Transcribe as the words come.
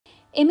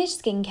Image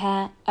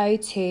Skincare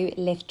O2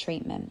 Lift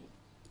Treatment.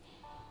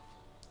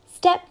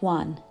 Step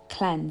 1.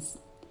 Cleanse.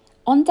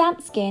 On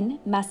damp skin,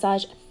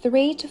 massage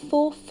 3 to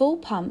 4 full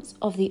pumps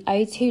of the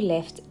O2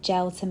 Lift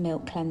Gel to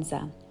Milk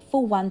Cleanser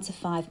for 1 to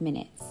 5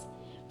 minutes.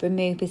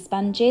 Remove with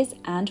sponges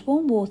and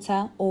warm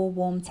water or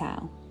warm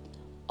towel.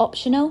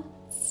 Optional,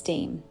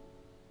 steam.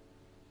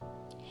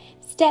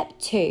 Step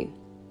 2.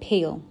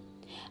 Peel.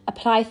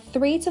 Apply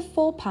 3 to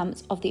 4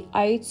 pumps of the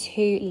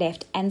O2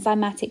 Lift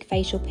Enzymatic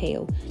Facial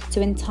Peel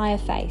to entire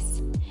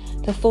face.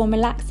 Perform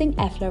relaxing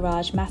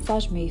effleurage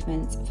massage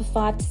movements for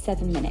 5 to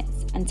 7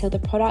 minutes until the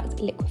product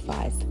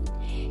liquefies.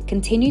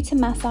 Continue to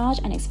massage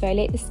and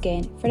exfoliate the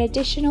skin for an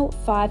additional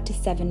 5 to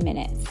 7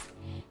 minutes.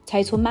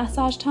 Total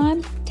massage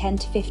time 10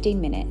 to 15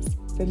 minutes.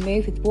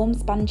 Remove with warm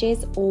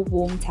sponges or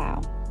warm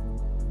towel.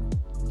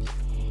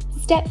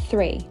 Step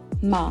 3.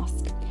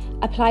 Mask.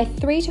 Apply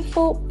 3 to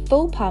 4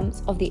 full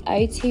pumps of the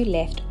O2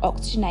 Lift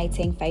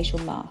Oxygenating Facial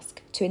Mask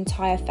to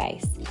entire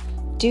face.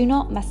 Do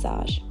not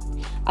massage.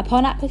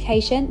 Upon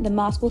application, the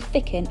mask will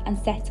thicken and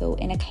settle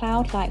in a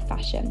cloud-like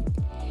fashion.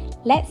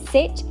 Let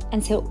sit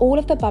until all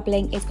of the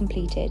bubbling is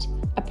completed,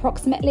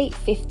 approximately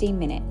 15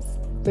 minutes.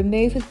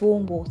 Remove with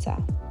warm water.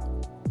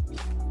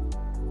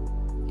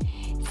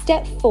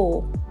 Step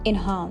 4.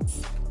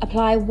 Enhance.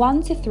 Apply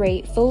 1 to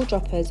 3 full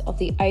droppers of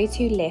the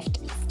O2 Lift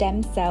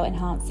Stem Cell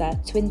Enhancer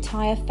to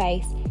entire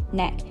face,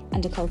 neck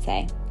and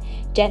décolleté.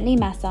 Gently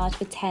massage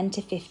for 10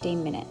 to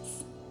 15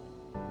 minutes.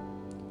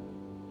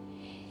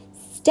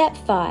 Step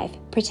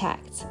 5.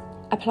 Protect.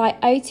 Apply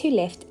O2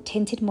 Lift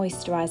Tinted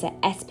Moisturiser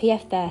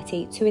SPF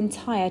 30 to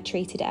entire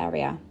treated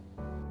area.